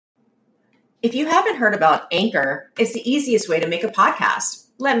If you haven't heard about Anchor, it's the easiest way to make a podcast.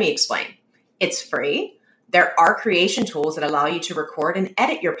 Let me explain. It's free. There are creation tools that allow you to record and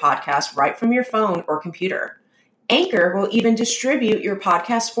edit your podcast right from your phone or computer. Anchor will even distribute your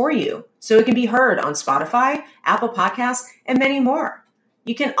podcast for you, so it can be heard on Spotify, Apple Podcasts, and many more.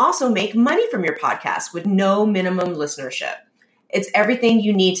 You can also make money from your podcast with no minimum listenership. It's everything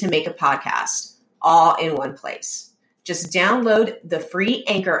you need to make a podcast, all in one place. Just download the free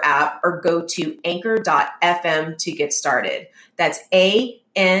Anchor app or go to anchor.fm to get started. That's ANCHOR.FM.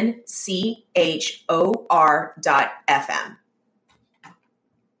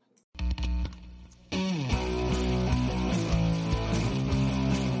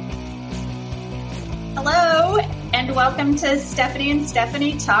 Hello, and welcome to Stephanie and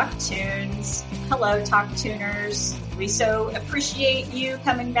Stephanie Talk Tunes. Hello, Talk Tuners. We so appreciate you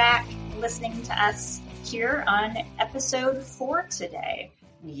coming back, listening to us here on episode 4 today.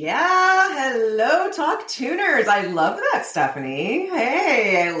 Yeah, hello, Talk Tuners. I love that, Stephanie.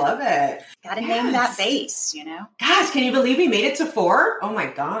 Hey, I love it. Gotta name that bass, you know? Gosh, can you believe we made it to 4? Oh my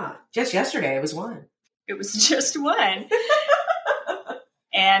God. Just yesterday, it was 1. It was just 1.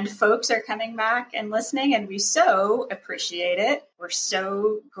 And folks are coming back and listening, and we so appreciate it. We're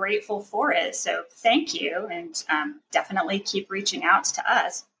so grateful for it. So thank you, and definitely keep reaching out to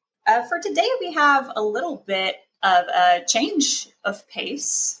us. For today, we have a little bit of a change of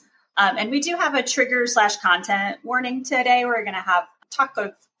pace, and we do have a trigger/content warning today. We're going to have talk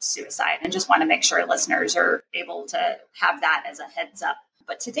of suicide, and just want to make sure listeners are able to have that as a heads up.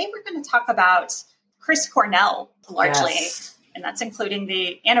 But today, we're going to talk about Chris Cornell largely. Yes. And that's including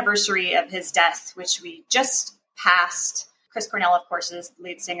the anniversary of his death, which we just passed. Chris Cornell, of course, is the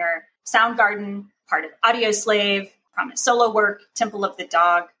lead singer, Soundgarden, part of Audioslave, prominent solo work, Temple of the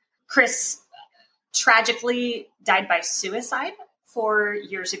Dog. Chris tragically died by suicide 4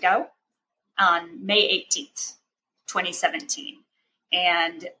 years ago on May 18th, 2017.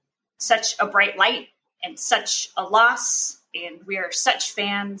 And such a bright light and such a loss. And we are such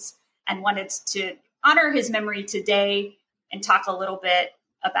fans and wanted to honor his memory today and talk a little bit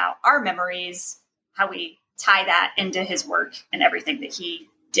about our memories, how we tie that into his work and everything that he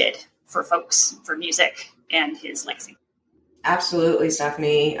did for folks, for music and his legacy. Absolutely,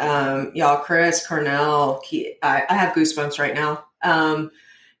 Stephanie. Y'all, Chris Cornell, I have goosebumps right now.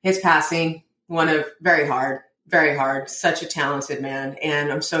 His passing, very hard, such a talented man.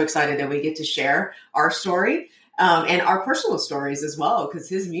 And I'm so excited that we get to share our story. And our personal stories as well, because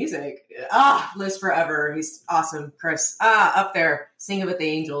his music, lives forever. He's awesome, Chris. Up there, singing with the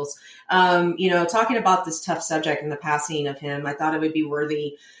angels. Talking about this tough subject and the passing of him, I thought it would be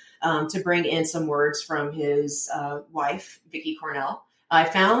worthy to bring in some words from his wife, Vicki Cornell. I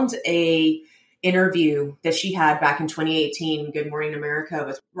found a interview that she had back in 2018, Good Morning America,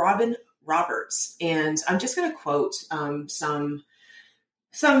 with Robin Roberts, and I'm just going to quote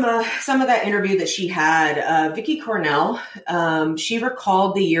some of that interview that she had. Vicki Cornell, she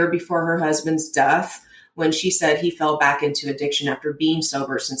recalled the year before her husband's death when she said he fell back into addiction after being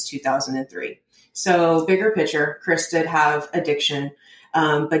sober since 2003. So bigger picture, Chris did have addiction,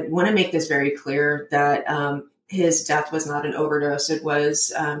 but want to make this very clear that his death was not an overdose. It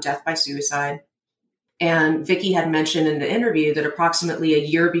was death by suicide. And Vicki had mentioned in the interview that approximately a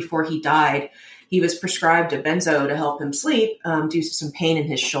year before he died, he was prescribed a benzo to help him sleep due to some pain in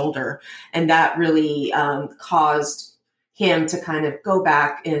his shoulder. And that really caused him to kind of go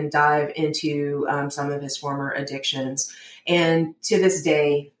back and dive into some of his former addictions. And to this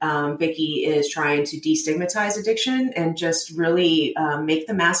day, Vicki is trying to destigmatize addiction and just really make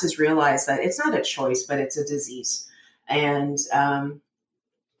the masses realize that it's not a choice, but it's a disease. And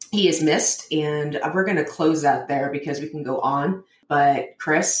he is missed. And we're going to close that there because we can go on. But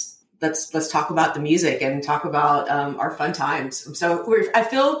Chris, let's talk about the music and talk about our fun times. I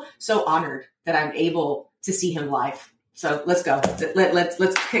feel so honored that I'm able to see him live. So let's go.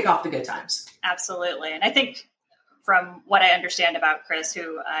 Let's kick off the good times. Absolutely. And I think from what I understand about Chris,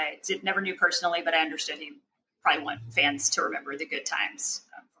 who I never knew personally, but I understood he probably want fans to remember the good times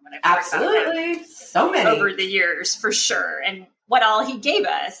from what I've heard about him so many over the years, for sure. And what all he gave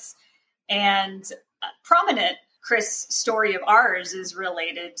us. And prominent Chris' story of ours is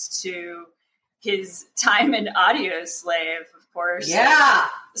related to his time in Audioslave, of course. Yeah.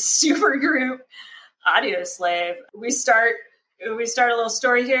 Supergroup Audioslave. We start a little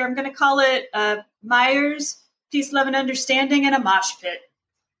story here. I'm going to call it Myers, Peace, Love, and Understanding in a Mosh Pit.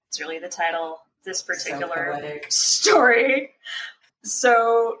 It's really the title of this particular story.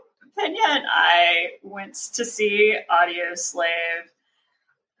 So Pena and I went to see Audioslave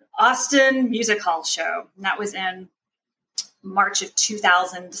Austin Music Hall show. And that was in March of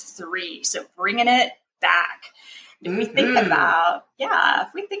 2003. So bringing it back. If we think about,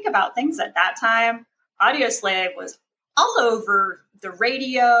 things at that time, Audioslave was all over the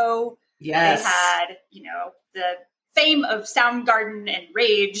radio. Yes. They had, the fame of Soundgarden and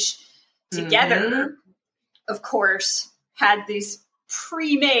Rage together, of course, had these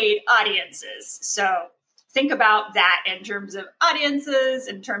pre-made audiences. So think about that in terms of audiences,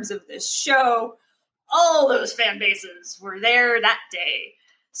 in terms of this show. All those fan bases were there that day.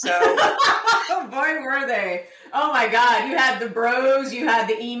 So, oh boy, were they! Oh my God, you had the bros, you had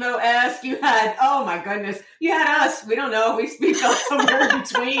the emo-esque, you had, oh my goodness, you had us. We don't know. We felt somewhere in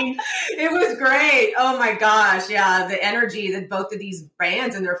between. It was great. Oh my gosh, yeah, the energy that both of these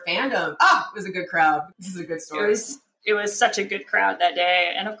bands and their fandom. Oh, it was a good crowd. This is a good story. It was such a good crowd that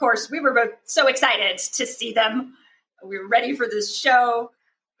day, and of course, we were both so excited to see them. We were ready for this show.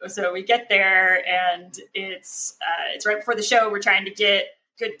 So we get there, and it's right before the show. We're trying to get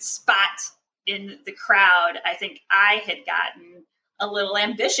good spot in the crowd. I think I had gotten a little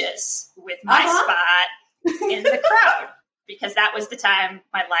ambitious with my spot in the crowd, because that was the time in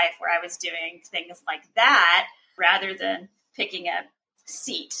my life where I was doing things like that rather than picking a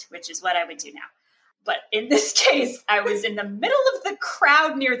seat, which is what I would do now. But in this case, I was in the middle of the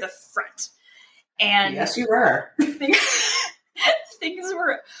crowd near the front. And yes, you were. Things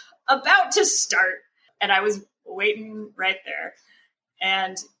were about to start, and I was waiting right there.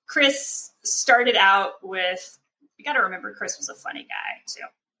 And Chris started out with, you got to remember, Chris was a funny guy too.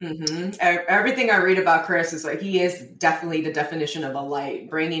 Mm-hmm. Everything I read about Chris is like, he is definitely the definition of a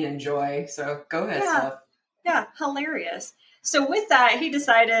light, bringing in joy. So go ahead, Steph. Yeah, hilarious. So with that, he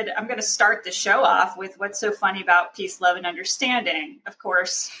decided, I'm going to start the show off with What's So Funny About Peace, Love, and Understanding. Of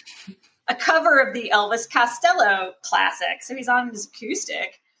course, a cover of the Elvis Costello classic. So he's on his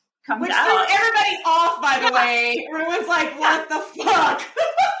acoustic. Comes Which out. threw everybody off, by the way. Everyone's like, what the fuck?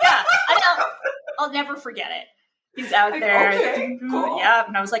 Yeah, I know. I'll never forget it. He's out there. Okay, cool. Yeah,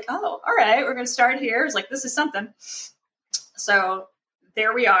 and I was like, oh, all right, we're going to start here. It's like, this is something. So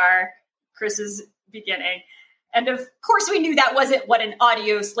there we are. Chris is beginning. And of course, we knew that wasn't what an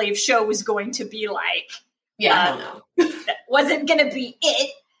Audioslave show was going to be like. Yeah, I don't know. That wasn't going to be it.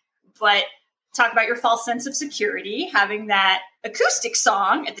 But talk about your false sense of security, having that acoustic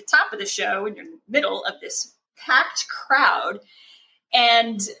song at the top of the show in the middle of this packed crowd.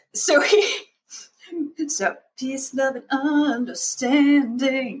 And so peace, love, and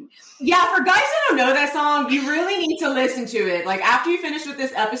understanding. Yeah, for guys that don't know that song, you really need to listen to it. Like, after you finish with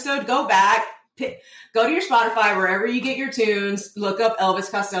this episode, go back, go to your Spotify, wherever you get your tunes, look up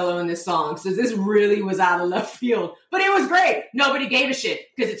Elvis Costello in this song. So this really was out of left field. But it was great. Nobody gave a shit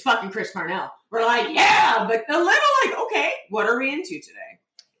because it's fucking Chris Cornell. We're like, yeah, but a little like, okay, what are we into today?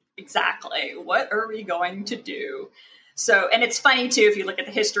 Exactly. What are we going to do? So, and it's funny too, if you look at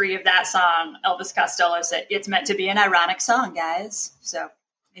the history of that song, Elvis Costello said, it's meant to be an ironic song, guys. So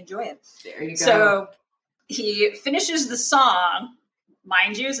enjoy it. There you go. So he finishes the song,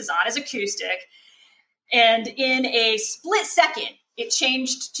 mind you, this is on his acoustic. And in a split second, it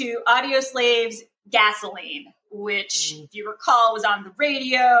changed to Audioslave's Gasoline, which, if you recall, was on the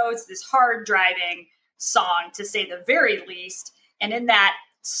radio. It's this hard driving song, to say the very least. And in that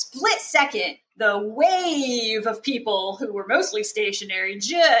split second, the wave of people who were mostly stationary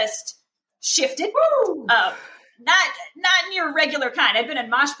just shifted up. Not in your regular kind. I've been in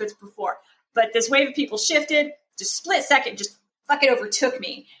mosh pits before, but this wave of people shifted, just split second, just fucking overtook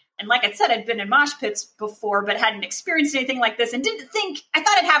me. And like I said, I'd been in mosh pits before, but hadn't experienced anything like this, and didn't think, I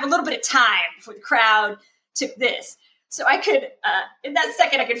thought I'd have a little bit of time before the crowd took this. So I could, in that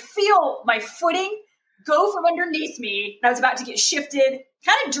second, I could feel my footing go from underneath me. And I was about to get shifted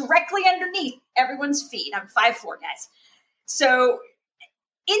kind of directly underneath everyone's feet. I'm 5'4", guys. So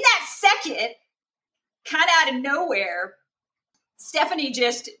in that second, kind of out of nowhere, Stephanie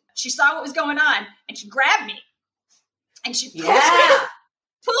she saw what was going on, and she grabbed me. And she pulled me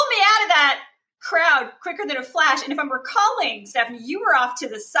out of that crowd quicker than a flash. And if I'm recalling, Stephanie, you were off to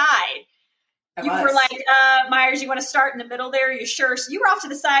the side. You were like, Myers, you want to start in the middle there? Are you sure? So you were off to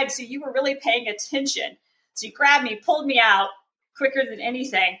the side, so you were really paying attention. So you grabbed me, pulled me out quicker than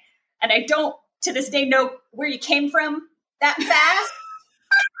anything. And I don't, to this day, know where you came from that fast.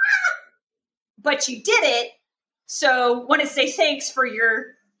 But you did it. So want to say thanks for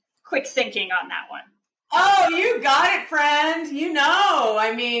your quick thinking on that one. Oh, you got it, friend. You know,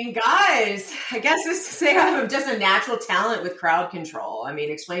 I mean, guys, I guess this to say I have just a natural talent with crowd control. I mean,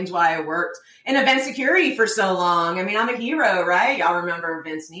 explains why I worked in event security for so long. I mean, I'm a hero, right? Y'all remember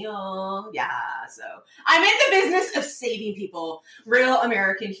Vince Neil? Yeah. So I'm in the business of saving people. Real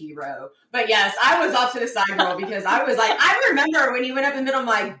American hero. But yes, I was off to the side, girl, because I was like, I remember when you went up in the middle, I'm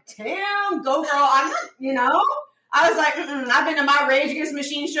like, damn, go girl. I'm not, I was like, I've been to my Rage Against the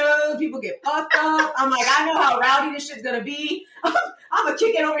Machine shows. People get fucked up. I'm like, I know how rowdy this shit's gonna be. I'm gonna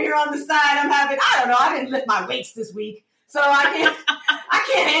kick it over here on the side. I don't know. I didn't lift my weights this week, so I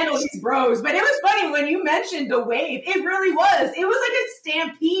can't handle these bros. But it was funny when you mentioned the wave. It really was. It was like a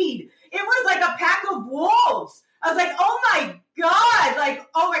stampede. It was like a pack of wolves. I was like, oh my God. Like,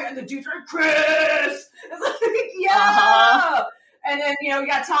 oh my God. The dudes were Chris. It's like, yeah. Uh-huh. And then, we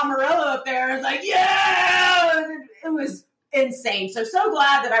got Tom Morello up there. It's like, yeah. It was insane. So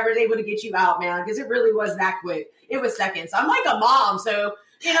glad that I was able to get you out, man, because it really was that quick. It was seconds. I'm like a mom. So,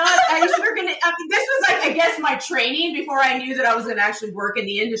 this was like, I guess, my training before I knew that I was going to actually work in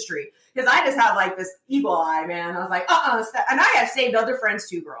the industry. Because I just have like this evil eye, man. I was like, and I have saved other friends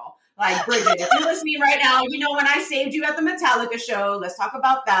too, girl. Like, Bridget, if you're listening right now, when I saved you at the Metallica show, let's talk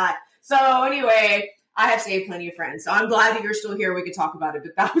about that. So anyway, I have saved plenty of friends. So I'm glad that you're still here. We could talk about it,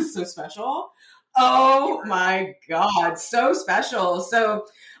 but that was so special. Oh my God. So special. So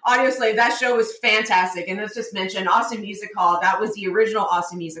Audioslave, that show was fantastic. And let's just mention Austin Music Hall. That was the original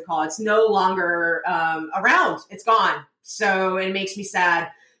Austin Music Hall. It's no longer around. It's gone. So it makes me sad.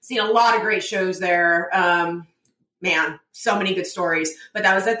 Seen a lot of great shows there. Man, so many good stories. But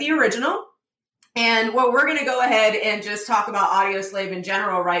that was at the original. And what we're going to go ahead and just talk about Audioslave in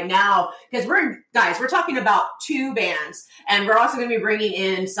general right now, because we're talking about two bands, and we're also going to be bringing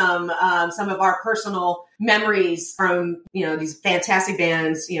in some of our personal memories from, these fantastic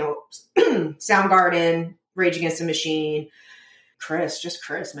bands, Soundgarden, Rage Against the Machine, Chris,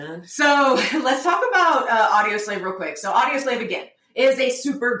 man. So let's talk about Audioslave real quick. So Audioslave, again, is a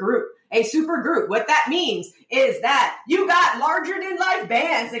super group. A super group. What that means is that you got larger than life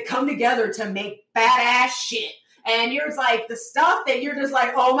bands that come together to make badass shit. And you're like the stuff that you're just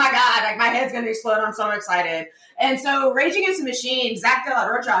like, oh my God, like my head's going to explode. I'm so excited. And so Rage Against the Machine, Zach De La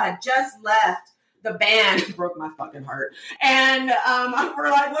Rocha had just left the band. Broke my fucking heart. And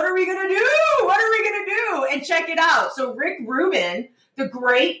we're like, what are we going to do? And check it out. So Rick Rubin, the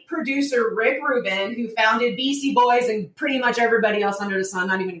great producer Rick Rubin, who founded Beastie Boys and pretty much everybody else under the sun,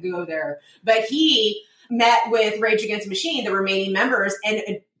 not even going to go there, but he met with Rage Against the Machine, the remaining members, and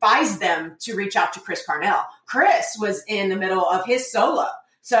advised them to reach out to Chris Cornell. Chris was in the middle of his solo.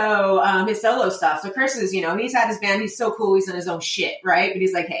 So his solo stuff. So Chris is, he's had his band. He's so cool. He's in his own shit, right? But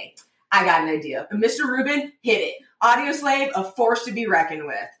he's like, hey, I got an idea. And Mr. Rubin hit it. Audioslave, a force to be reckoned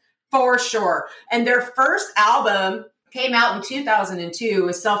with, for sure. And their first album came out in 2002,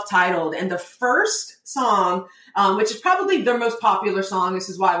 was self-titled. And the first song, which is probably their most popular song, this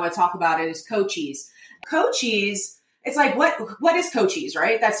is why I want to talk about it, is Cochise. Cochise, it's like, what is Cochise,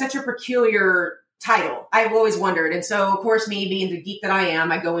 right? That's such a peculiar title. I've always wondered. And so, of course, me being the geek that I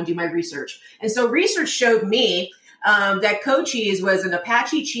am, I go and do my research. And so research showed me that Cochise was an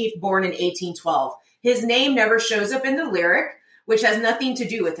Apache chief born in 1812. His name never shows up in the lyric, which has nothing to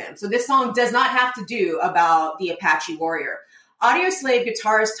do with him. So this song does not have to do about the Apache warrior. Audioslave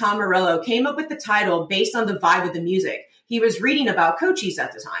guitarist Tom Morello came up with the title based on the vibe of the music. He was reading about Cochise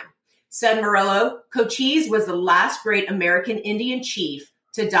at the time. Said Morello, Cochise was the last great American Indian chief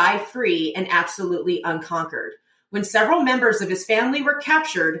to die free and absolutely unconquered. When several members of his family were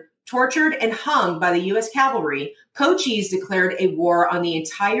captured, tortured, and hung by the U.S. cavalry, Cochise declared a war on the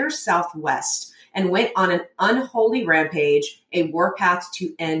entire Southwest and went on an unholy rampage, a warpath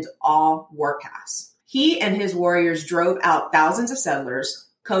to end all warpaths. He and his warriors drove out thousands of settlers.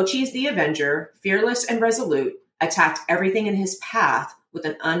 Cochise the Avenger, fearless and resolute, attacked everything in his path with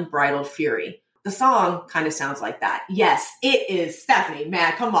an unbridled fury. The song kind of sounds like that. Yes, it is. Stephanie,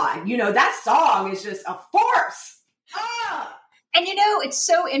 man, come on. That song is just a force. And it's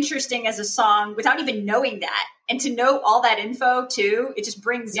so interesting as a song without even knowing that. And to know all that info too, it just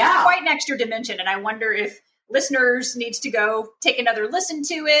brings quite an extra dimension. And I wonder if listeners needs to go take another listen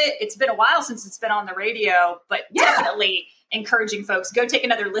to it. It's been a while since it's been on the radio, but definitely encouraging folks, go take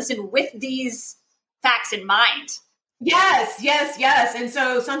another listen with these facts in mind. Yes. And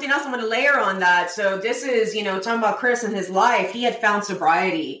so something else I'm going to layer on that. So this is, talking about Chris and his life. He had found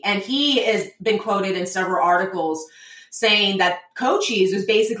sobriety, and he has been quoted in several articles saying that Cochise was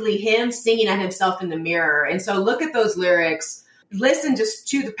basically him singing at himself in the mirror. And so look at those lyrics, listen just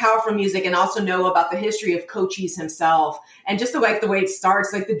to the powerful music, and also know about the history of Cochise himself. And just the way it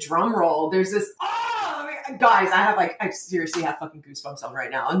starts, like the drum roll, there's this, guys, I seriously have fucking goosebumps on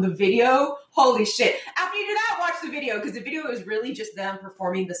right now. And the video, holy shit. After you do that, watch the video, because the video is really just them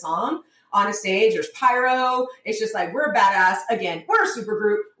performing the song on a stage. There's pyro. It's just like, we're badass. Again, we're a super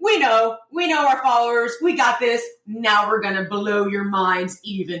group. We know our followers. We got this. Now we're going to blow your minds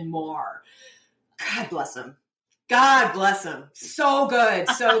even more. God bless them. God bless them. So good.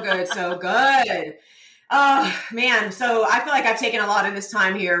 So good. So good. Oh, man. So I feel like I've taken a lot of this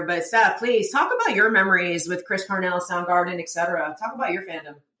time here, but Steph, please talk about your memories with Chris Cornell, Soundgarden, etc. Talk about your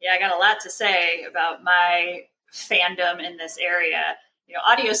fandom. Yeah, I got a lot to say about my fandom in this area. You know,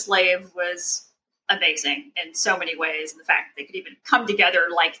 Audioslave was amazing in so many ways. And the fact that they could even come together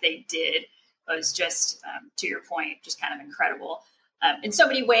like they did was just, to your point, just kind of incredible. In so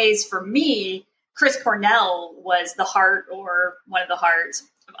many ways, for me, Chris Cornell was the heart, or one of the hearts,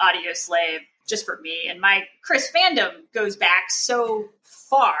 of Audioslave, just for me. And my Chris fandom goes back so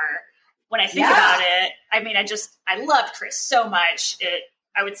far. When I think about it, I mean, I loved Chris so much.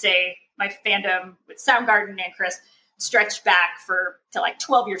 I would say my fandom with Soundgarden and Chris stretched back to like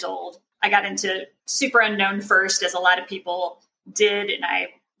 12 years old. I got into Super Unknown first, as a lot of people did. And I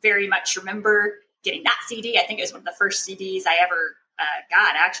very much remember getting that CD. I think it was one of the first CDs I ever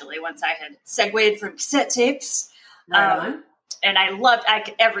got, actually, once I had segued from cassette tapes. Right on. And I loved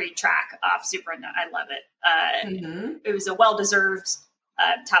every track off Super Unknown. I love it. It was a well-deserved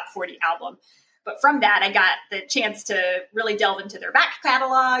top 40 album. But from that, I got the chance to really delve into their back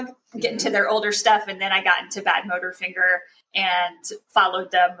catalog, get into their older stuff, and then I got into Bad Motorfinger and followed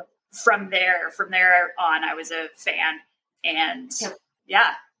them from there. From there on, I was a fan. And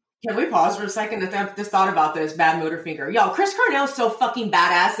yeah. Can we pause for a second? I just thought about this, Bad Motorfinger. Yo, Chris Cornell's so fucking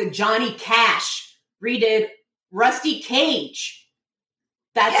badass that Johnny Cash redid Rusty Cage.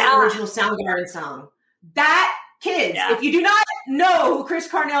 That's the original Soundgarden song. That, kids, if you do not know who Chris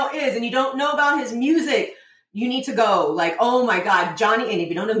Cornell is and you don't know about his music, you need to go. Like, oh my God, Johnny, and if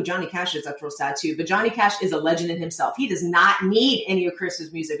you don't know who Johnny Cash is, that's real sad too, but Johnny Cash is a legend in himself. He does not need any of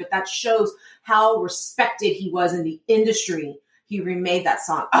Chris's music, but that shows how respected he was in the industry. He remade that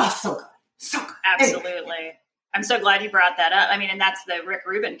song. Oh, so good. So good. Absolutely. Anyway. I'm so glad you brought that up. I mean, and that's the Rick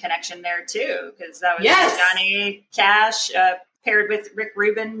Rubin connection there too, because that was Johnny Cash paired with Rick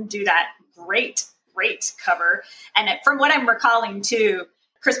Rubin do that great cover. And from what I'm recalling too,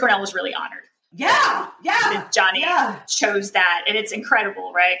 Chris Cornell was really honored. Yeah. That Johnny chose that. And it's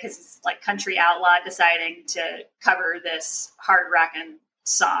incredible, right? Because it's like country outlaw deciding to cover this hard rockin'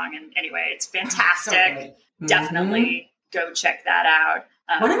 song. And anyway, it's fantastic. So definitely go check that out.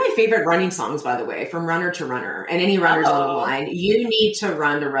 One of my favorite running songs, by the way, from Runner to Runner, and any runners on the line, you need to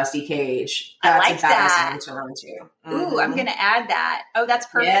run to Rusty Cage. That's a badass song to run to. Ooh, I'm going to add that. Oh, that's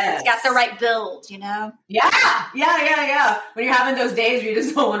perfect. Yes. It's got the right build, you know? Yeah. When you're having those days where you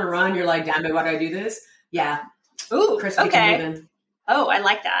just don't want to run, you're like, damn it, why do I do this? Yeah. Ooh, Chris, okay. Oh, I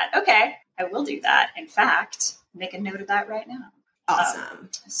like that. Okay. I will do that. In fact, make a note of that right now. Awesome.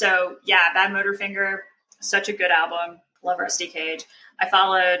 So, yeah, Bad Motorfinger, such a good album. Love Rusty Cage. I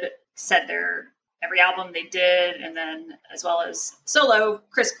followed, every album they did, and then as well as solo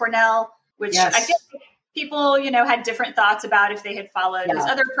Chris Cornell, which I feel like people, had different thoughts about if they had followed his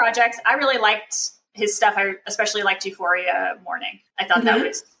other projects. I really liked his stuff. I especially liked Euphoria Morning. I thought that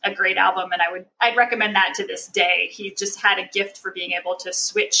was a great album, and I'd recommend that to this day. He just had a gift for being able to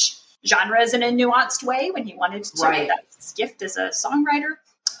switch genres in a nuanced way when he wanted to. Right. That's his gift as a songwriter.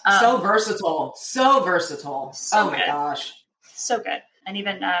 So versatile. So my gosh. So good. And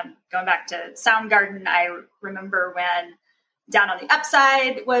even going back to Soundgarden, I remember when Down on the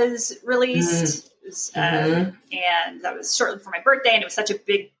Upside was released. And that was shortly before my birthday. And it was such a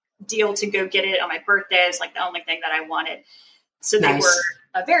big deal to go get it on my birthday. It was like the only thing that I wanted. So they were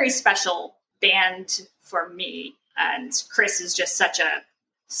a very special band for me. And Chris is just such a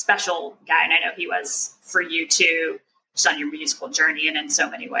special guy. And I know he was for you too, just on your musical journey and in so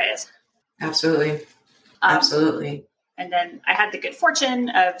many ways. Absolutely. Absolutely. And then I had the good fortune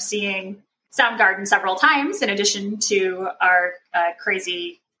of seeing Soundgarden several times, in addition to our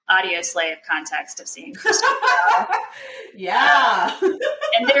crazy Audioslave context of seeing Chris.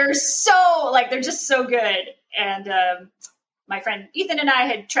 And they're just so good. And my friend Ethan and I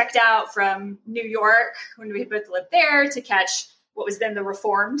had trekked out from New York when we had both lived there to catch what was then the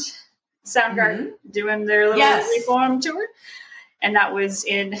Reformed Soundgarden doing their little Reformed tour. And that was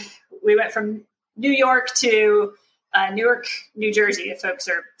we went from New York to Newark, New Jersey. If folks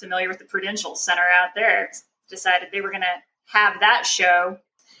are familiar with the Prudential Center out there, decided they were going to have that show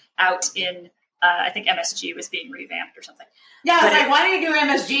out in, I think MSG was being revamped or something. Yeah, I was like, why don't you do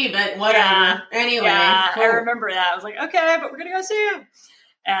MSG? But whatever. Anyway. Yeah, cool. I remember that. I was like, okay, but we're going to go see him.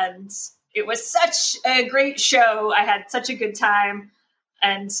 And It was such a great show. I had such a good time.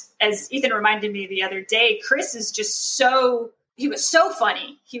 And as Ethan reminded me the other day, Chris is just he was so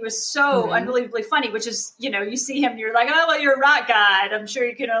funny. He was so unbelievably funny, which is, you see him and you're like, oh, well, you're a rock guy. I'm sure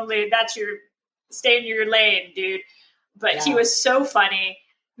you can stay in your lane, dude. But he was so funny.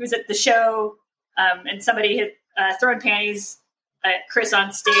 He was at the show and somebody had thrown panties at Chris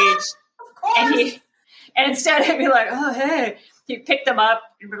on stage. And instead of be like, oh, hey, he picked them up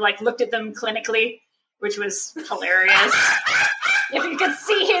and like looked at them clinically, which was hilarious. If you could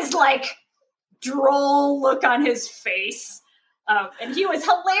see his like droll look on his face. And he was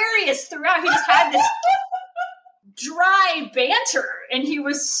hilarious throughout. He just had this dry banter and he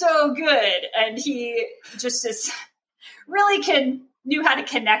was so good. And he just really knew how to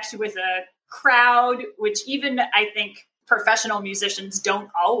connect with a crowd, which even I think professional musicians don't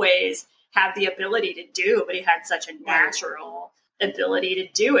always have the ability to do, but he had such a natural ability to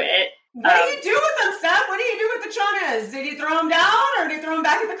do it. What do you do with them, Steph? What do you do with the chonas? Did you throw them down or did you throw them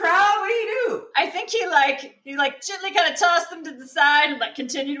back at the crowd? What do you do? I think he gently kind of tossed them to the side and like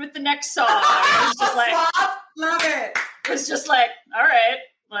continued with the next song. It was just like, love it. It was just like, all right,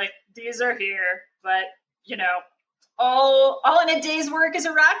 like these are here, but all in a day's work as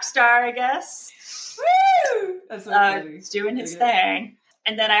a rock star, I guess. Woo! That's so funny. He's doing his thing.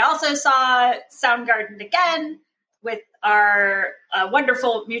 And then I also saw Soundgarden again with our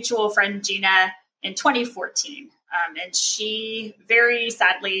wonderful mutual friend Gina in 2014. And she very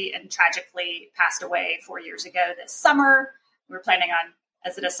sadly and tragically passed away 4 years ago this summer. We're planning on,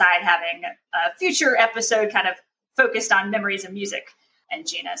 as an aside, having a future episode kind of focused on memories of music and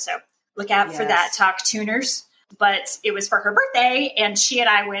Gina. So look out for that, Talk Tuners. But it was for her birthday, and she and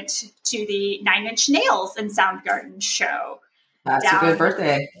I went to the Nine Inch Nails and Soundgarden show. That's a good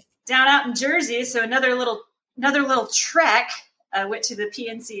birthday. Down out in Jersey. So another little trek. Went to the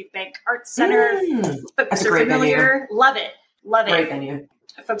PNC Bank Arts Center. Folks are familiar. Venue. Love it. Great venue.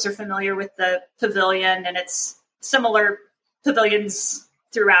 Folks are familiar with the pavilion, and it's similar pavilions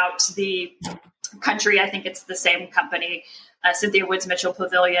throughout the country. I think it's the same company. Cynthia Woods Mitchell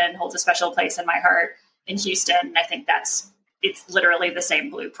Pavilion holds a special place in my heart in Houston. I think it's literally the same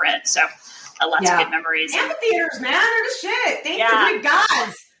blueprint. So lots of good memories. Amphitheaters, man, they're the shit. Thank you, Greek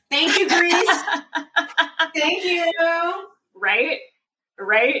gods. Thank you, Greece. Thank you.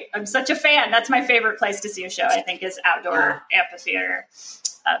 Right. I'm such a fan. That's my favorite place to see a show, I think, is outdoor amphitheater.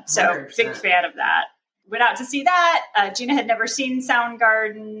 So 100%. Big fan of that. Went out to see that. Gina had never seen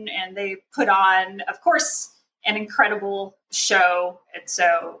Soundgarden, and they put on, of course, an incredible show. And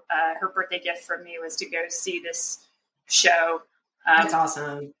so her birthday gift from me was to go see this show. That's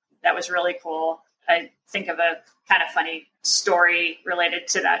awesome. That was really cool. I think of a kind of funny story related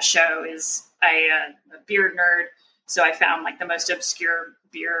to that show is I'm a beer nerd. So I found like the most obscure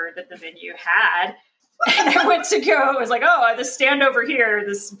beer that the venue had. And I went to go, I was like, oh, this stand over here,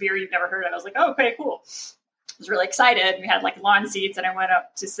 this beer you've never heard of. I was like, oh, okay, cool. I was really excited. We had like lawn seats and I went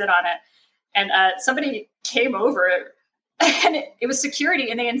up to sit on it. And somebody came over and it was security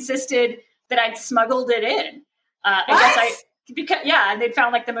and they insisted that I'd smuggled it in. And they'd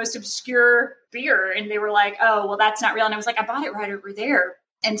found like the most obscure beer and they were like, oh, well, that's not real. And I was like, I bought it right over there.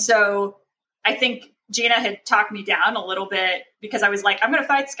 And so I think Gina had talked me down a little bit because I was like, I'm going to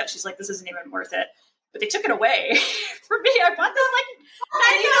fight this guy. She's like, this isn't even worth it. But they took it away from me. I bought this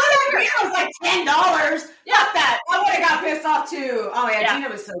it was like $10. Yeah, that. I would have got pissed off too. Oh yeah, Gina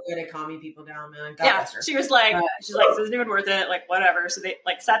was so good at calming people down, man. God bless her. She was like, this isn't even worth it. Like whatever. So they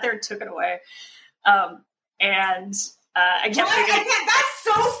like sat there and took it away. I can't. That's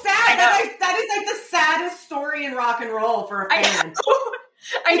so sad. That is like the saddest story in rock and roll for a fan.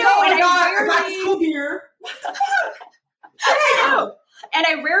 I know. And I rarely beer. I know. And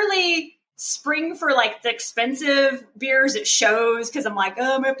I rarely spring for like the expensive beers at shows because I'm like, oh,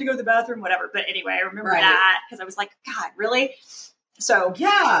 I'm gonna have to go to the bathroom, whatever. But anyway, I remember that because I was like, God, really? So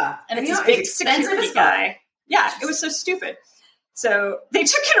and it's this big security guy. Yeah, it was so stupid. So they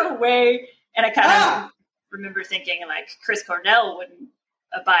took it away, and I kind of remember thinking like Chris Cornell wouldn't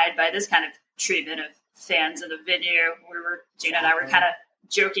abide by this kind of treatment of fans in the venue. Gina and I were kind of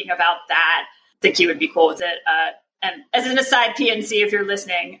joking about that. I think he would be cool with it. And as an aside, PNC, if you're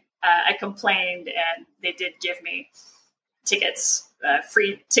listening, I complained and they did give me tickets,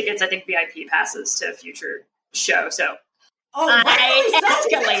 free tickets, I think VIP passes to a future show. So I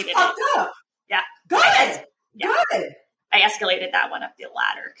escalated it. Yeah. Good. Good. I escalated that one up the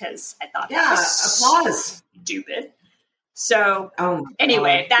ladder because I thought that was applause. Stupid. So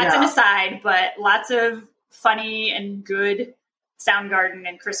anyway, that's an aside, but lots of funny and good Soundgarden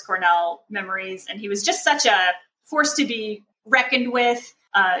and Chris Cornell memories. And he was just such a force to be reckoned with.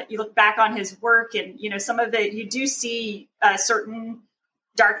 you look back on his work and, some of it, you do see a certain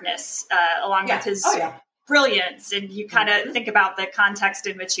darkness along with his brilliance. And you kind of think about the context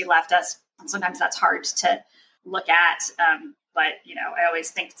in which he left us. And sometimes that's hard to look at. But, I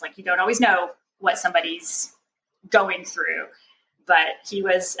always think it's like, you don't always know what somebody's going through, but he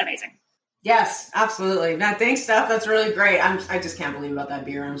was amazing. Yes, absolutely. Matt, thanks, Steph. That's really great. I just can't believe about that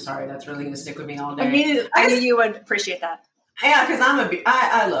beer. I'm sorry. That's really going to stick with me all day. I knew you would appreciate that. Yeah, because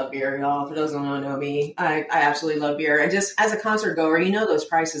I love beer, y'all. For those who don't know me, I absolutely love beer. And just as a concert goer, those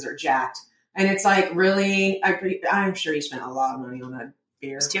prices are jacked. And it's like, really, I'm sure you spent a lot of money on that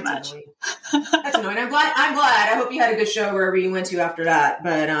beer. It's too much. That's annoying. I'm glad. I hope you had a good show wherever you went to after that,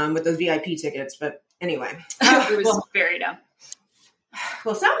 but with those VIP tickets. But anyway. It was very dumb.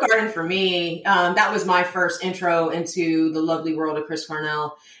 Well, Soundgarden for me, that was my first intro into the lovely world of Chris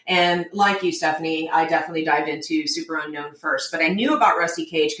Cornell. And like you, Stephanie, I definitely dived into Super Unknown first. But I knew about Rusty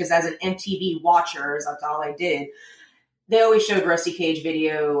Cage because as an MTV watcher, that's all I did. They always showed Rusty Cage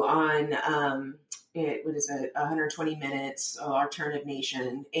video on, 120 Minutes, Alternative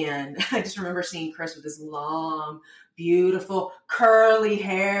Nation. And I just remember seeing Chris with his long, beautiful curly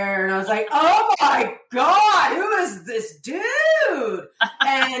hair, and I was like, oh my god, who is this dude? And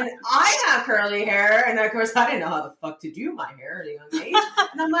I have curly hair, and of course I didn't know how the fuck to do my hair at a young age,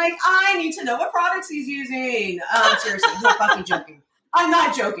 and I'm like, I need to know what products he's using. Seriously, I'm not fucking joking. I'm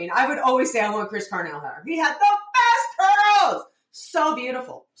not joking. I would always say I want Chris Cornell hair. He had the best curls. So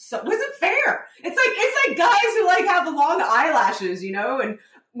beautiful. So was it fair? It's like guys who like have the long eyelashes, and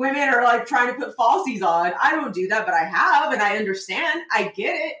women are like trying to put falsies on. I don't do that, but I have, and I understand. I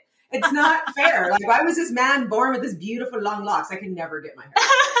get it. It's not fair. Like, why was this man born with this beautiful long locks? I could never get my hair.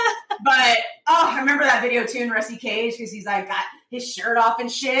 But, I remember that video too in Rusty Cage because he's like got his shirt off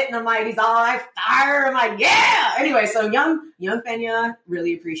and shit. And I'm like, he's all like fire. I'm like, yeah. Anyway, so young Pena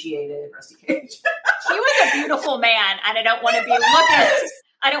really appreciated Rusty Cage. He was a beautiful man. And I don't want to be lookist.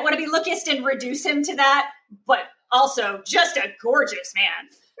 I don't want to be lookist and reduce him to that. But also just a gorgeous man.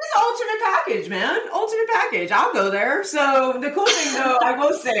 It's ultimate package, man. Ultimate package. I'll go there. So the cool thing, though, I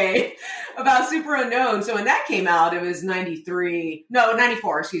will say about Super Unknown. So when that came out, it was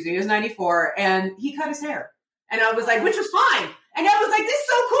 94, excuse me. It was 94. And he cut his hair. And I was like, which was fine. And I was like, this is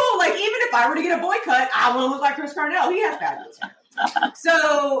so cool. Like, even if I were to get a boy cut, I want to look like Chris Cornell. He has fabulous hair.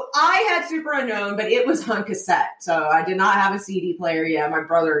 So I had Super Unknown, but it was on cassette. So I did not have a CD player yet. My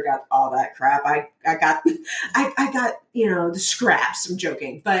brother got all that crap. I got the scraps. I'm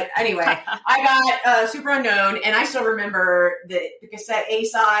joking. But anyway, I got Super Unknown, and I still remember the cassette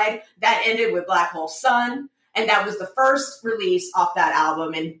A-side that ended with Black Hole Sun. And that was the first release off that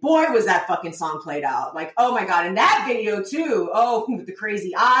album. And boy, was that fucking song played out. Like, oh my God. And that video too. Oh, with the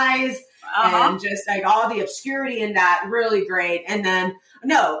crazy eyes. And just like all the obscurity in that, really great. And then,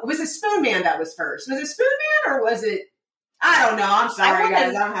 no, was it Spoon Man that was first? Was it Spoon Man or was it, I don't know. I'm sorry,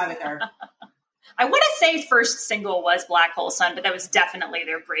 guys. I don't have it there. I want to say first single was Black Hole Sun, but that was definitely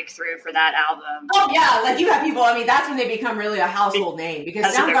their breakthrough for that album. Oh, yeah. Like you have people, that's when they become really a household name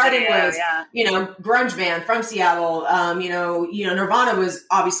because Soundgarden was, grunge band from Seattle. Nirvana was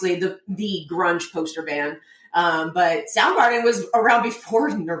obviously the grunge poster band. But Soundgarden was around before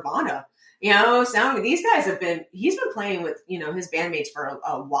Nirvana. These guys he's been playing with, his bandmates for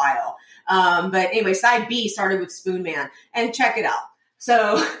a while. But anyway, side B started with Spoon Man. And check it out.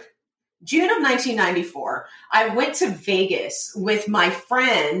 So June of 1994, I went to Vegas with my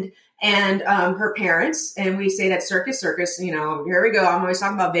friend and her parents. And we stayed at Circus. Here we go. I'm always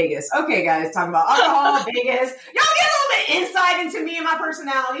talking about Vegas. Okay, guys, talking about alcohol, Vegas. Y'all get a little bit insight into me and my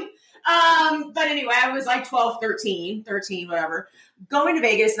personality. But anyway, I was like 12, 13, whatever, going to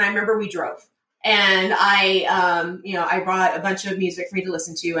Vegas. And I remember we drove and I brought a bunch of music for me to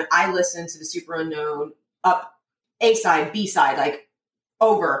listen to. And I listened to the Super Unknown up A-side, B-side, like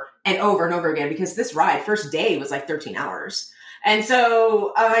over and over and over again, because this ride first day was like 13 hours. And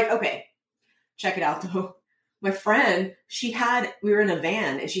so I'm like, okay, check it out though. My friend, we were in a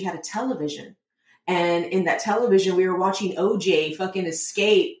van and she had a television. And in that television, we were watching OJ fucking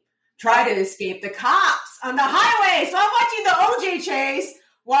try to escape the cops on the highway. So I'm watching the OJ chase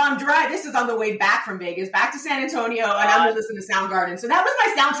while I'm driving. This is on the way back from Vegas, back to San Antonio, and I'm listening to Soundgarden. So that was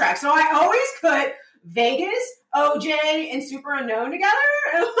my soundtrack. So I always put Vegas, OJ, and Super Unknown together.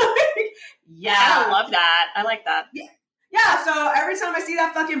 Yeah. I love that. I like that. Yeah. Yeah, so every time I see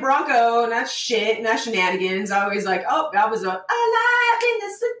that fucking Bronco and that shit and that shenanigans, I always like, oh, that was alive in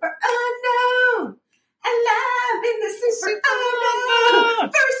the Super Unknown. Alive in the Super Unknown.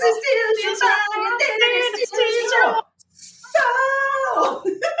 First is still your mind, and then it's still your soul.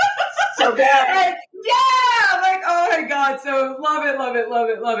 So good. And yeah, I'm like, oh my God. God. So love it, love it, love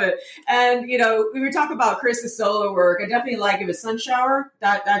it, love it. And, you know, we were talking about Chris's solo work. I definitely like If It's Sun Shower.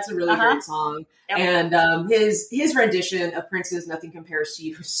 That's a really great song. Yep. And his rendition of Prince's Nothing Compares to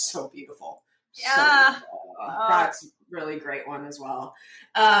You is so beautiful. Yeah. So beautiful. That's really great one as well.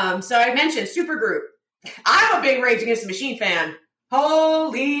 So I mentioned supergroup. I'm a big Rage Against the Machine fan.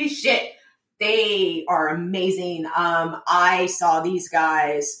 Holy shit. They are amazing. I saw these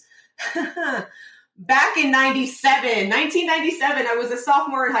guys back in 1997. I was a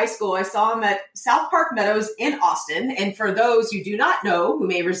sophomore in high school. I saw them at South Park Meadows in Austin. And for those who do not know who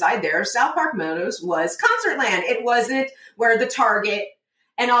may reside there, South Park Meadows was Concertland. It wasn't where the Target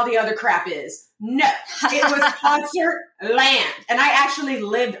and all the other crap is. No, it was Concert Land. And I actually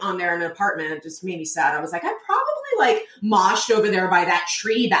lived on there in an apartment. It just made me sad. I was like, I probably like moshed over there by that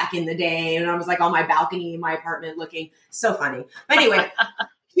tree back in the day. And I was like on my balcony in my apartment looking so funny. But anyway,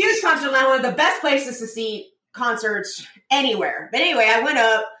 huge Concert Land, one of the best places to see concerts anywhere. But anyway, I went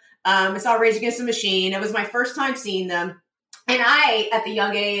up, I saw Rage Against the Machine. It was my first time seeing them. And I, at the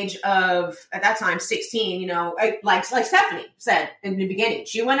young age of, at that time, 16, you know, like Stephanie said in the beginning,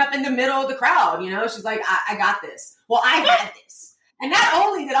 she went up in the middle of the crowd, you know, she's like, I got this. Well, I had this. And not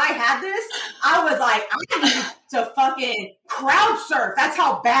only did I have this, I was like, I need to fucking crowd surf. That's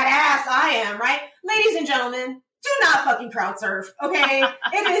how badass I am, right? Ladies and gentlemen, do not fucking crowd surf, okay?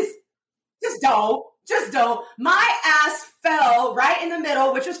 It is, just don't. My ass fell right in the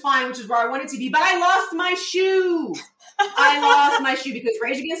middle, which was fine, which is where I wanted to be, but I lost my shoe. Because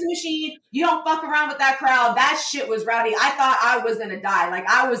Rage Against the Machine, you don't fuck around with that crowd. That shit was rowdy. I thought I was going to die. Like,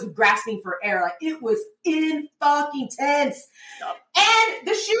 I was grasping for air. Like, it was in fucking tense. Yep. And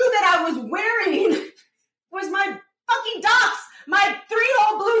the shoe that I was wearing was my fucking Docs, my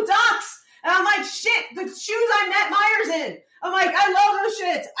 3-hole blue Docs. And I'm like, shit, the shoes I met Myers in. I'm like, I love those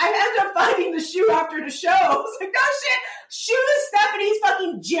shits. I ended up finding the shoe after the show. I was like, no shit. Shoes Stephanie's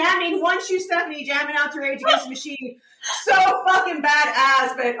fucking jamming. One shoe Stephanie jamming out to Rage Against the Machine. So fucking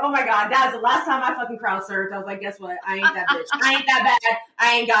badass. But oh my God, that's the last time I fucking crowd surfed. I was like, guess what? I ain't that bitch. I ain't that bad.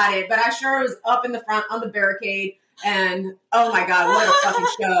 I ain't got it. But I sure was up in the front on the barricade. And oh my God, what a fucking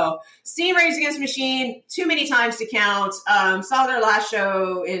show. Seen Rage Against the Machine too many times to count. Saw their last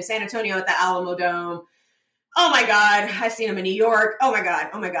show in San Antonio at the Alamo Dome. Oh my God, I've seen him in New York. Oh my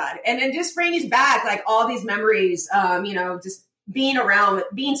God. And then just brings back like all these memories, you know, just being around,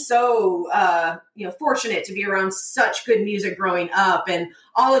 being so, you know, fortunate to be around such good music growing up and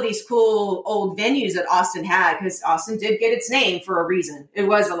all of these cool old venues that Austin had, because Austin did get its name for a reason. It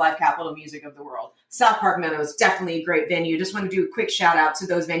was the live capital of music of the world. South Park Meadows, definitely a great venue. Just want to do a quick shout out to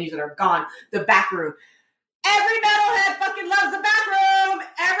those venues that are gone. The Back Room. Every metalhead fucking loves the Back Room.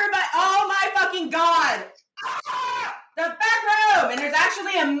 Everybody, oh my fucking God. The Back Room. And there's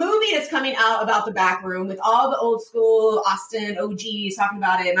actually a movie that's coming out about the Back Room with all the old school Austin OGs talking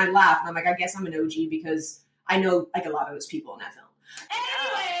about it. And I laughed. And I'm like, I guess I'm an OG because I know like a lot of those people in that film.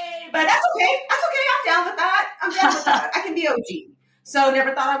 Anyway, but that's okay. I'm down with that. I can be OG. So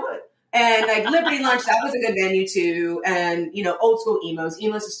never thought I would. And like Liberty Lunch, that was a good venue too. And, you know, old school emos.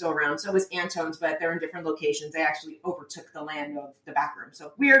 Emos is still around. So was Antone's, but they're in different locations. They actually overtook the land of the Back Room.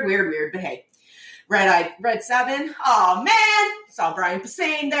 So weird. But hey. Red 7. Oh man, saw Brian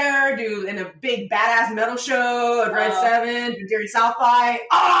Posehn there, dude, in a big badass metal show at Red 7 during South by.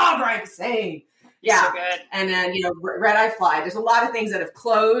 Oh, Brian Posehn. Yeah. So good. And then, you know, Red Eye Fly. There's a lot of things that have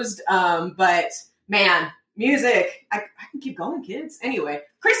closed. But man, music. I can keep going, kids. Anyway,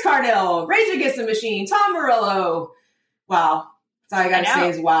 Chris Cornell, Rage Against the Machine, Tom Morello. Wow. That's all I gotta say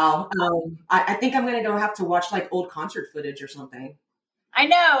is wow. I think I'm gonna go have to watch like old concert footage or something. I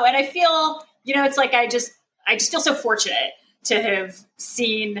know, and I feel, you know, it's like I just feel so fortunate to have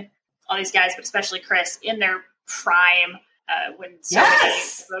seen all these guys, but especially Chris, in their prime. When so many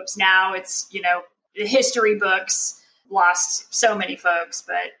folks now, it's, you know, the history books lost so many folks,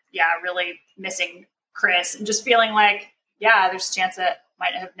 but yeah, really missing Chris and just feeling like, yeah, there's a chance that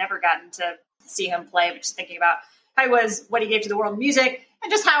might have never gotten to see him play, but just thinking about how he was, what he gave to the world of music,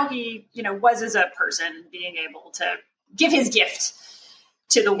 and just how he, you know, was as a person, being able to give his gift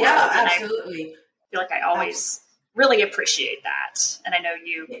to the world. Yeah, and absolutely. I feel like I always really appreciate that. And I know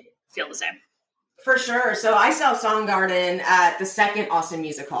you feel the same. For sure. So I saw Soundgarden at the second Austin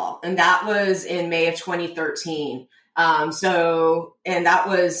Music Hall, and that was in May of 2013. And that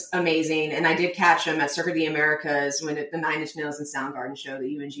was amazing. And I did catch them at Circuit of the Americas when the Nine Inch Nails and Soundgarden show that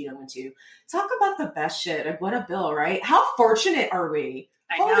you and Gina went to. Talk about the best shit. Like, what a bill, right? How fortunate are we?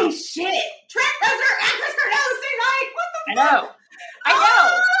 Holy shit. Trent Reznor and Chris Cornell the same night. What the fuck? I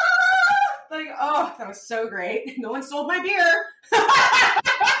know. Like, oh, that was so great. No one stole my beer.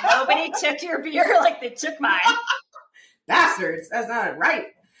 Nobody took your beer like they took mine. bastards. That's not right.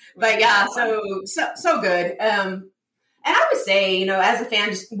 But yeah, so good. And I would say, you know, as a fan,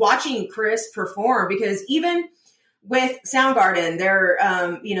 just watching Chris perform, because even with Soundgarden, there,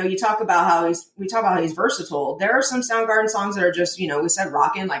 you know, we talk about how he's versatile. There are some Soundgarden songs that are just, you know, we said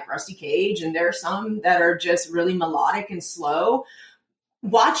rocking, like Rusty Cage, and there are some that are just really melodic and slow.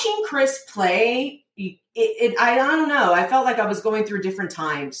 Watching Chris play, I don't know. I felt like I was going through different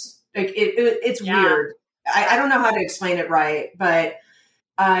times. Like it's weird. I don't know how to explain it right, but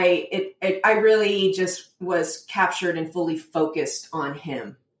I really just was captured and fully focused on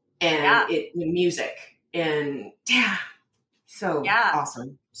him and the music, and so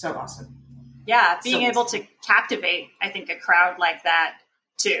awesome. So awesome. Yeah. Being able to captivate, I think, a crowd like that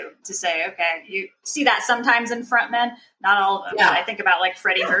too, to say, okay, you see that sometimes in frontmen, not all of them. Yeah. But I think about like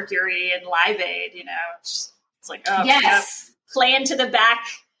Freddie Mercury and Live Aid, you know, it's like, oh, yes, play into the back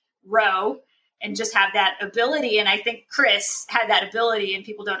row and just have that ability. And I think Chris had that ability, and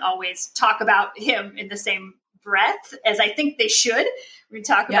people don't always talk about him in the same breath as I think they should. We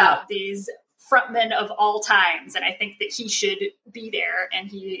talk about these frontmen of all times, and I think that he should be there, and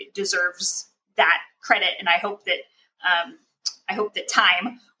he deserves that credit. And I hope that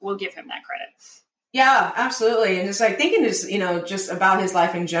time will give him that credit. Yeah, absolutely. And just like thinking just, you know, just about his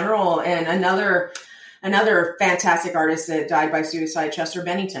life in general, and another fantastic artist that died by suicide, Chester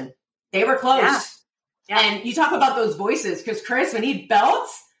Bennington. They were close. Yeah. And you talk about those voices, because Chris, when he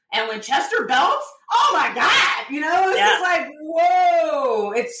belts and when Chester belts, oh my God, you know, it's just like,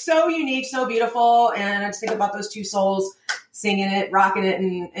 whoa, it's so unique, so beautiful. And I just think about those two souls singing it, rocking it,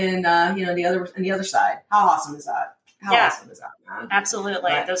 and you know, the other side. How awesome is that? How awesome is that, man?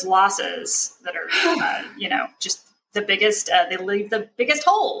 Absolutely. But those losses that are, you know, just the biggest, they leave the biggest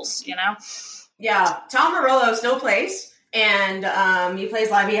holes, you know? Yeah. Tom Morello's no place. And he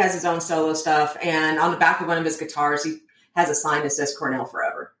plays live. He has his own solo stuff. And on the back of one of his guitars, he has a sign that says Cornell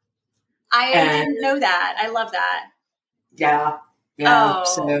Forever. I didn't know that. I love that. Yeah. Oh,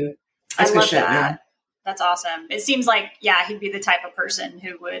 so that's good shit, man. That's awesome. It seems like, he'd be the type of person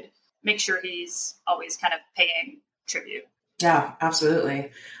who would make sure he's always kind of paying tribute. Yeah,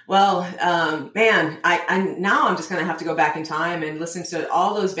 absolutely. Well, man, I now I'm just going to have to go back in time and listen to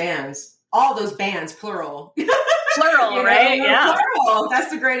all those bands, plural. Plural, right? Yeah. Plural.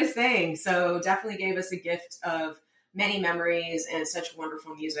 That's the greatest thing. So definitely gave us a gift of many memories and such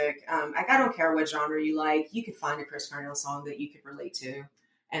wonderful music. I don't care what genre you like. You could find a Chris Cornell song that you could relate to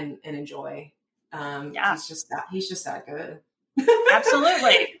and enjoy. He's just that good.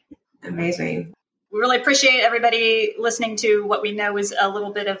 Absolutely. Amazing. We really appreciate everybody listening to what we know is a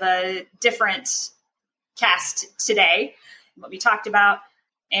little bit of a different cast today, what we talked about.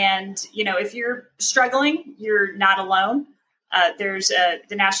 And, you know, if you're struggling, you're not alone. There's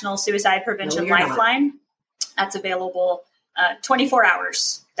the National Suicide Prevention Lifeline. That's available 24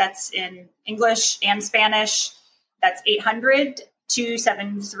 hours. That's in English and Spanish. That's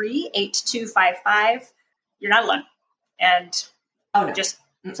 800-273-8255. You're not alone. And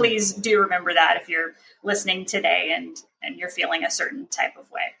please do remember that if you're listening today and you're feeling a certain type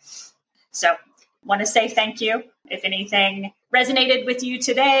of way. So want to say thank you. If anything resonated with you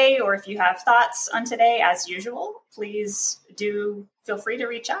today, or if you have thoughts on today, as usual, please do feel free to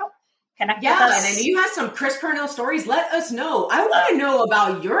reach out. Connect with us. And if you have some Chris Cornell stories, let us know. I want to know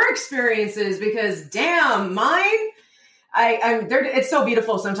about your experiences, because damn, mine, it's so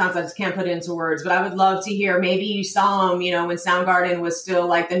beautiful. Sometimes I just can't put it into words, but I would love to hear. Maybe you saw them, you know, when Soundgarden was still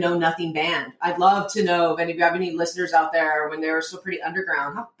like the Know Nothing band. I'd love to know if any of you have any listeners out there when they were still pretty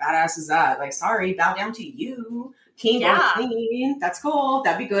underground. How badass is that? Like, sorry, bow down to you, king or queen. That's cool.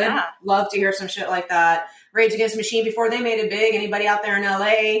 That'd be good. Yeah. Love to hear some shit like that. Rage Against the Machine before they made it big. Anybody out there in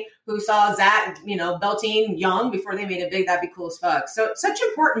LA who saw Zach, you know, belting Young before they made it big, that'd be cool as fuck. So such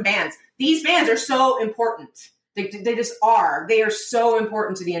important bands. These bands are so important. They just are. They are so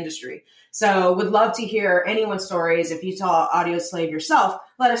important to the industry. So would love to hear anyone's stories. If you saw Audio Slave yourself,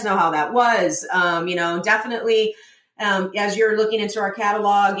 let us know how that was. You know, definitely as you're looking into our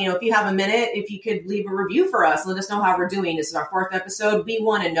catalog, you know, if you have a minute, if you could leave a review for us, let us know how we're doing. This is our 4th episode. We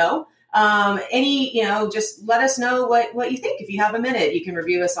want to know. You know, just let us know what you think. If you have a minute, you can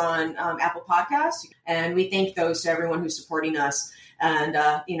review us on Apple Podcasts. And we thank those to everyone who's supporting us. And,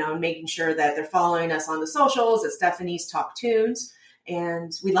 you know, making sure that they're following us on the socials at Stephanie's Talk Tunes.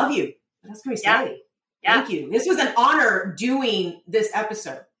 And we love you. What else can we say? Yeah. Thank you. This was an honor doing this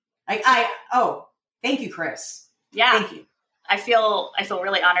episode. Thank you, Chris. Yeah. Thank you. I feel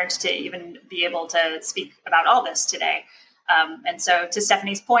really honored to even be able to speak about all this today. And so to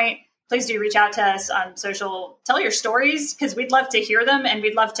Stephanie's point, please do reach out to us on social. Tell your stories, because we'd love to hear them and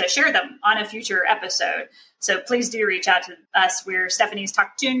we'd love to share them on a future episode. So please do reach out to us. We're Stephanie's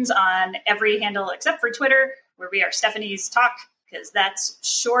Talk Tunes on every handle except for Twitter, where we are Stephanie's Talk, because that's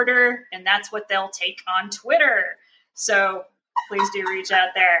shorter and that's what they'll take on Twitter. So please do reach out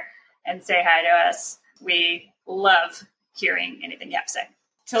there and say hi to us. We love hearing anything you have to say.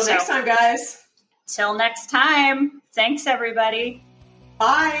 Till next time, guys. Till next time. Thanks, everybody.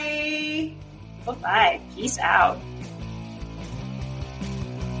 Bye. Bye-bye. Peace out.